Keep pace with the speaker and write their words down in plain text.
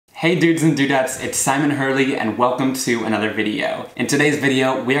Hey dudes and dudettes, it's Simon Hurley and welcome to another video. In today's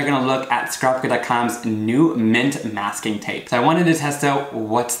video, we are gonna look at Scrapbook.com's new mint masking tape. So I wanted to test out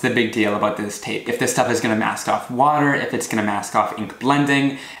what's the big deal about this tape, if this stuff is gonna mask off water, if it's gonna mask off ink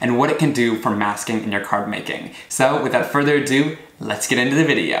blending, and what it can do for masking in your card making. So without further ado, let's get into the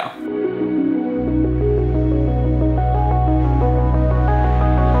video.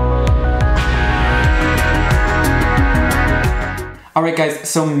 Alright guys,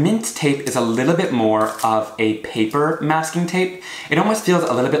 so mint tape is a little bit more of a paper masking tape. It almost feels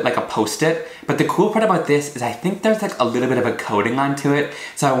a little bit like a Post-it, but the cool part about this is I think there's like a little bit of a coating onto it,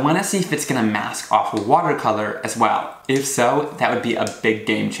 so I want to see if it's going to mask off watercolor as well. If so, that would be a big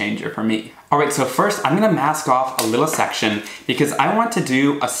game changer for me. Alright, so first I'm going to mask off a little section because I want to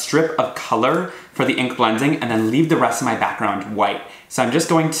do a strip of color for the ink blending and then leave the rest of my background white. So I'm just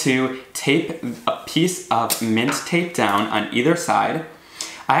going to tape a piece of mint tape down on either side.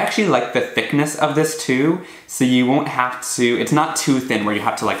 I actually like the thickness of this too, so you won't have to, it's not too thin where you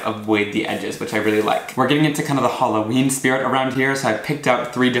have to like avoid the edges, which I really like. We're getting into kind of the Halloween spirit around here, so I picked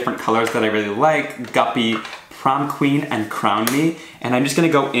out 3 different colors that I really like: Guppy, Prom Queen, and Crown Me. And I'm just gonna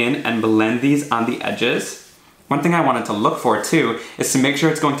go in and blend these on the edges. One thing I wanted to look for too is to make sure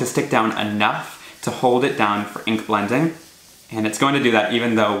it's going to stick down enough to hold it down for ink blending. And it's going to do that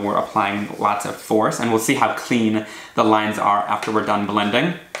even though we're applying lots of force, and we'll see how clean the lines are after we're done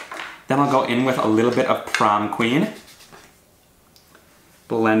blending. Then I'll go in with a little bit of Prom Queen.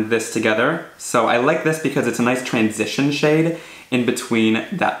 Blend this together. So I like this because it's a nice transition shade in between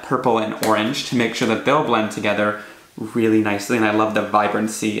that purple and orange to make sure that they'll blend together really nicely, and I love the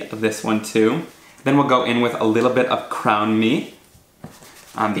vibrancy of this one too. Then we'll go in with a little bit of Crown Me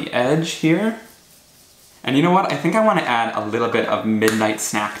on the edge here. And you know what? I think I want to add a little bit of Midnight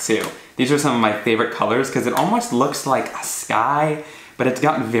Snack too. These are some of my favorite colors because it almost looks like a sky, but it's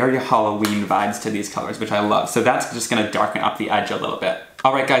got very Halloween vibes to these colors, which I love. So that's just going to darken up the edge a little bit.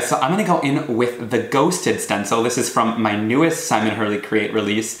 Alright guys, so I'm going to go in with the Ghosted stencil. This is from my newest Simon Hurley Create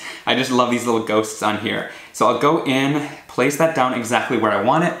release. I just love these little ghosts on here. So I'll go in, place that down exactly where I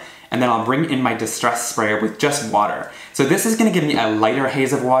want it, and then I'll bring in my distress sprayer with just water. So this is gonna give me a lighter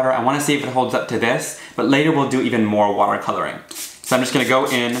haze of water. I wanna see if it holds up to this, but later we'll do even more watercoloring. So I'm just gonna go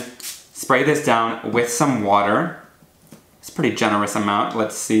in, spray this down with some water. It's a pretty generous amount,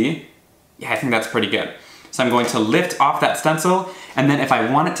 let's see. Yeah, I think that's pretty good. So I'm going to lift off that stencil, and then if I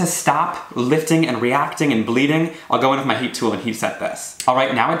want it to stop lifting and reacting and bleeding, I'll go in with my heat tool and heat set this. All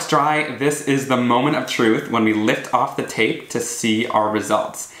right, now it's dry. This is the moment of truth when we lift off the tape to see our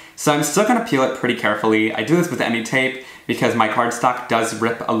results. So I'm still gonna peel it pretty carefully. I do this with any tape because my cardstock does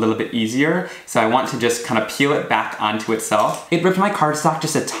rip a little bit easier, so I want to just kind of peel it back onto itself. It ripped my cardstock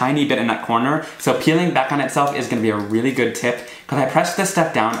just a tiny bit in that corner, so peeling back on itself is gonna be a really good tip because I pressed this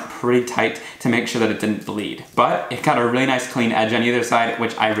stuff down pretty tight to make sure that it didn't bleed. But it got a really nice clean edge on either side,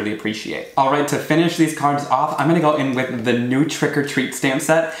 which I really appreciate. All right, to finish these cards off, I'm gonna go in with the new Trick or Treat stamp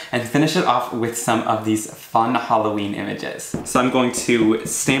set and finish it off with some of these fun Halloween images. So I'm going to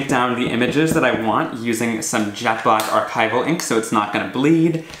stamp down the images that I want using some jet black Archival ink so it's not gonna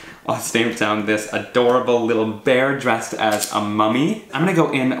bleed. I'll stamp down this adorable little bear dressed as a mummy. I'm gonna go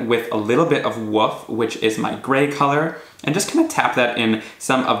in with a little bit of Woof, which is my gray color, and just kind of tap that in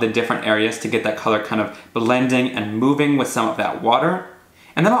some of the different areas to get that color kind of blending and moving with some of that water.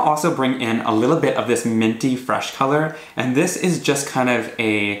 And then I'll also bring in a little bit of this minty fresh color, and this is just kind of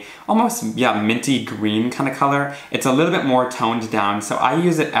a almost, yeah, minty green kind of color. It's a little bit more toned down, so I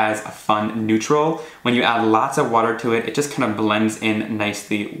use it as a fun neutral. When you add lots of water to it, it just kind of blends in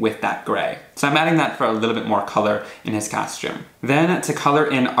nicely with that gray. So I'm adding that for a little bit more color in his costume. Then to color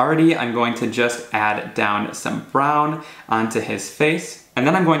in Artie, I'm going to just add down some brown onto his face. And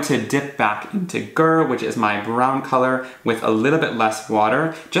then I'm going to dip back into Gur, which is my brown color, with a little bit less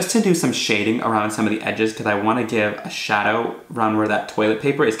water, just to do some shading around some of the edges because I want to give a shadow around where that toilet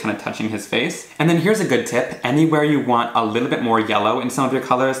paper is kind of touching his face. And then here's a good tip. Anywhere you want a little bit more yellow in some of your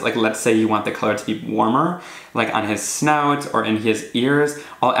colors, like let's say you want the color to be warmer, like on his snout or in his ears,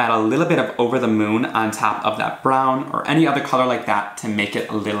 I'll add a little bit of Over the Moon on top of that brown or any other color like that to make it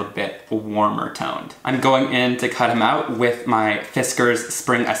a little bit warmer toned. I'm going in to cut him out with my Fiskars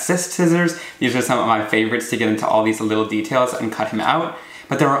Spring Assist scissors. These are some of my favorites to get into all these little details and cut him out.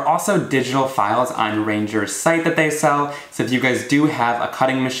 but there are also digital files on Ranger's site that they sell. So if you guys do have a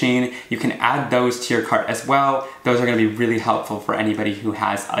cutting machine, you can add those to your cart as well. Those are gonna be really helpful for anybody who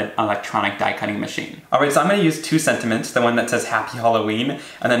has an electronic die cutting machine. All right, so I'm gonna use 2 sentiments, the one that says Happy Halloween,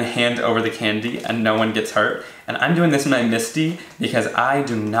 and then hand over the candy and no one gets hurt. And I'm doing this in my MISTI because I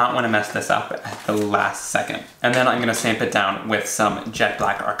do not wanna mess this up at the last second. And then I'm gonna stamp it down with some jet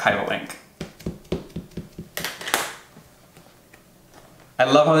black Archival ink. I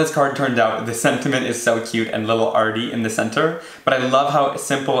love how this card turned out. The sentiment is so cute and little arty in the center, but I love how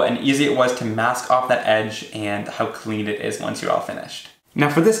simple and easy it was to mask off that edge and how clean it is once you're all finished. Now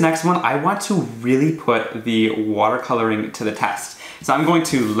for this next one, I want to really put the watercoloring to the test. So I'm going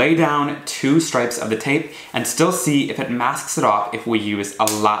to lay down 2 stripes of the tape and still see if it masks it off if we use a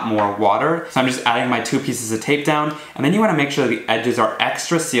lot more water. So I'm just adding my 2 pieces of tape down, and then you want to make sure the edges are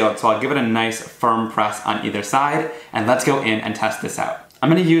extra sealed, so I'll give it a nice firm press on either side, and let's go in and test this out. I'm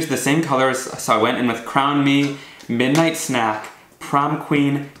going to use the same colors, so I went in with Crown Me, Midnight Snack, Prom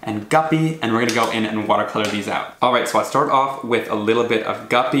Queen, and Guppy, and we're gonna go in and watercolor these out. All right, so I'll start off with a little bit of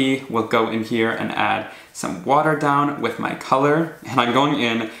Guppy. We'll go in here and add some water down with my color, and I'm going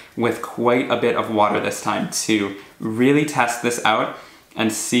in with quite a bit of water this time to really test this out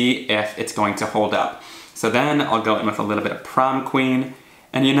and see if it's going to hold up. So then I'll go in with a little bit of Prom Queen,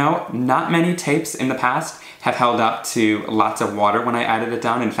 and you know, not many tapes in the past have held up to lots of water when I added it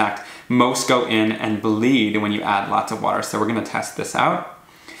down. In fact, most go in and bleed when you add lots of water, so we're gonna test this out.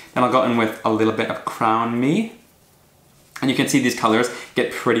 Then I'll go in with a little bit of Crown Me. And you can see these colors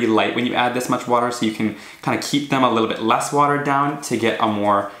get pretty light when you add this much water, so you can kind of keep them a little bit less watered down to get a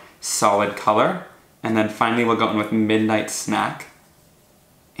more solid color. And then finally we'll go in with Midnight Snack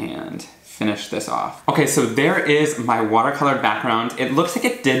and finish this off. Okay, so there is my watercolored background. It looks like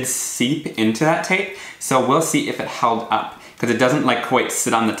it did seep into that tape, so we'll see if it held up, because it doesn't like quite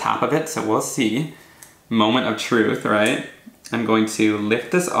sit on the top of it, so we'll see. Moment of truth, right? I'm going to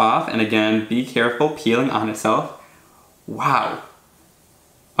lift this off, and again, be careful peeling on itself. Wow.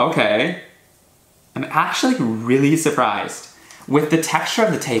 Okay. I'm actually really surprised. With the texture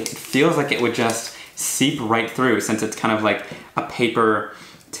of the tape, it feels like it would just seep right through since it's kind of like a paper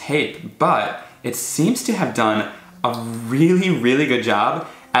tape, but it seems to have done a really, really good job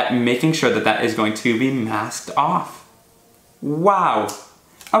at making sure that that is going to be masked off. Wow.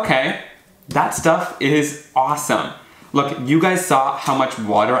 Okay, that stuff is awesome. Look, you guys saw how much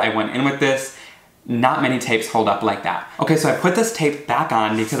water I went in with this. Not many tapes hold up like that. Okay, so I put this tape back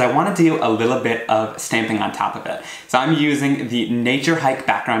on because I want to do a little bit of stamping on top of it. So I'm using the Nature Hike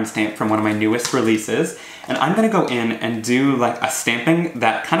background stamp from one of my newest releases, and I'm gonna go in and do like a stamping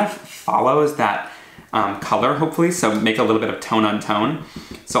that kind of follows that color, hopefully, so make a little bit of tone on tone.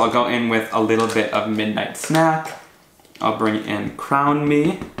 So I'll go in with a little bit of Midnight Snack. I'll bring in Crown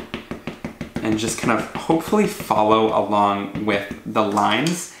Me, and just kind of hopefully follow along with the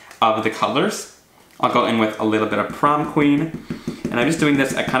lines of the colors. I'll go in with a little bit of Prom Queen, and I'm just doing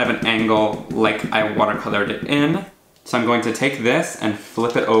this at kind of an angle like I watercolored it in. So I'm going to take this and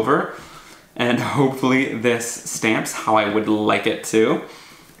flip it over, and hopefully this stamps how I would like it to.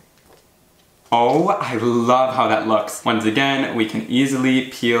 Oh, I love how that looks. Once again, we can easily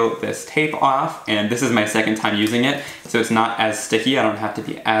peel this tape off, and this is my second time using it, so it's not as sticky. I don't have to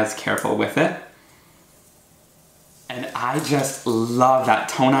be as careful with it. And I just love that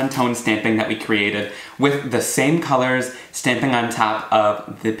tone-on-tone stamping that we created with the same colors stamping on top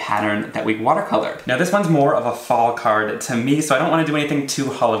of the pattern that we watercolored. Now this one's more of a fall card to me, so I don't want to do anything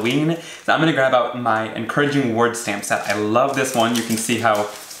too Halloween. So I'm gonna grab out my Encouraging Word stamp set. I love this one. You can see how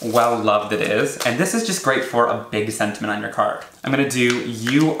well loved it is. And this is just great for a big sentiment on your card. I'm gonna do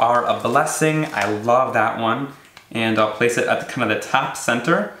You Are a Blessing. I love that one. And I'll place it at the kind of the top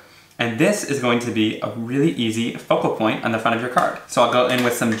center. And this is going to be a really easy focal point on the front of your card. So I'll go in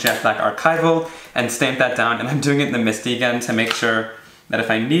with some jet black Archival and stamp that down, and I'm doing it in the MISTI again to make sure that if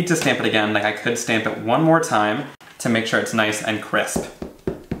I need to stamp it again, like I could stamp it one more time to make sure it's nice and crisp.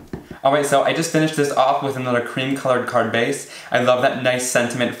 All right, so I just finished this off with another cream colored card base. I love that nice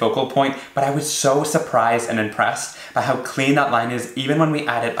sentiment focal point, but I was so surprised and impressed by how clean that line is even when we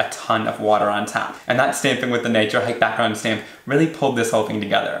added a ton of water on top. And that stamping with the Nature Hike background stamp really pulled this whole thing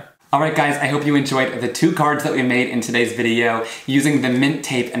together. Alright guys, I hope you enjoyed the 2 cards that we made in today's video using the mint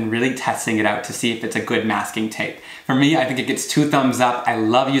tape and really testing it out to see if it's a good masking tape. For me, I think it gets 2 thumbs up. I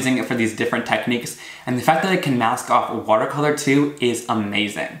love using it for these different techniques, and the fact that it can mask off watercolor too is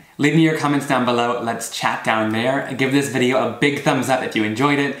amazing. Leave me your comments down below, let's chat down there. Give this video a big thumbs up if you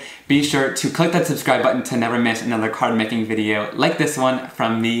enjoyed it. Be sure to click that subscribe button to never miss another card making video like this one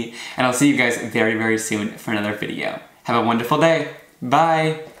from me, and I'll see you guys very, very soon for another video. Have a wonderful day.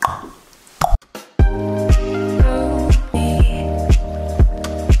 Bye!